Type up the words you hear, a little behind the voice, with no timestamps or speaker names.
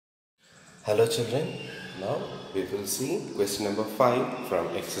Hello children, now we will see question number 5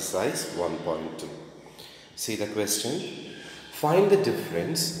 from exercise 1.2. See the question. Find the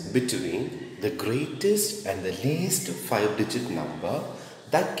difference between the greatest and the least 5-digit number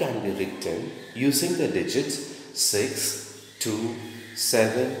that can be written using the digits 6, 2,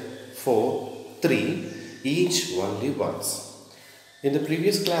 7, 4, 3 each only once. In the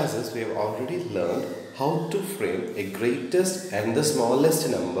previous classes, we have already learned how to frame a greatest and the smallest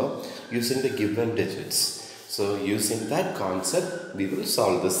number using the given digits. So, using that concept, we will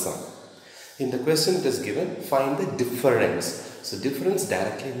solve this sum. In the question it is given, find the difference. So, difference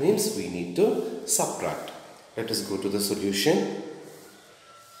directly means we need to subtract. Let us go to the solution.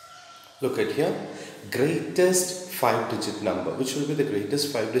 Look at here, greatest 5-digit number. Which will be the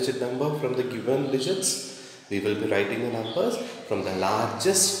greatest 5-digit number from the given digits? We will be writing the numbers from the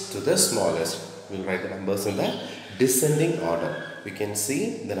largest to the smallest. We will write the numbers in the descending order. We can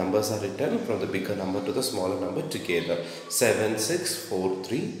see the numbers are written from the bigger number to the smaller number together. 7, 6, 4,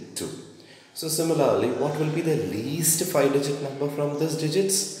 3, 2. So similarly, what will be the least 5-digit number from these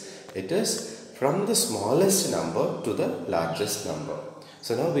digits? It is from the smallest number to the largest number.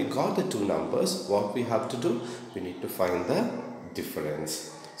 So now we got the two numbers. What we have to do? We need to find the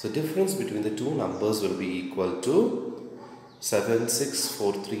difference. So difference between the two numbers will be equal to 7, 6,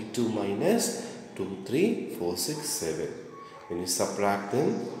 4, 3, 2 minus 2, 3, 4, 6, 7. When you subtract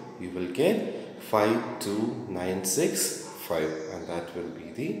them, you will get 5, 2, 9, 6, 5, and that will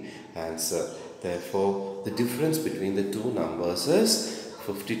be the answer. Therefore, the difference between the two numbers is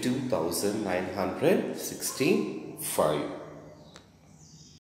 52,965.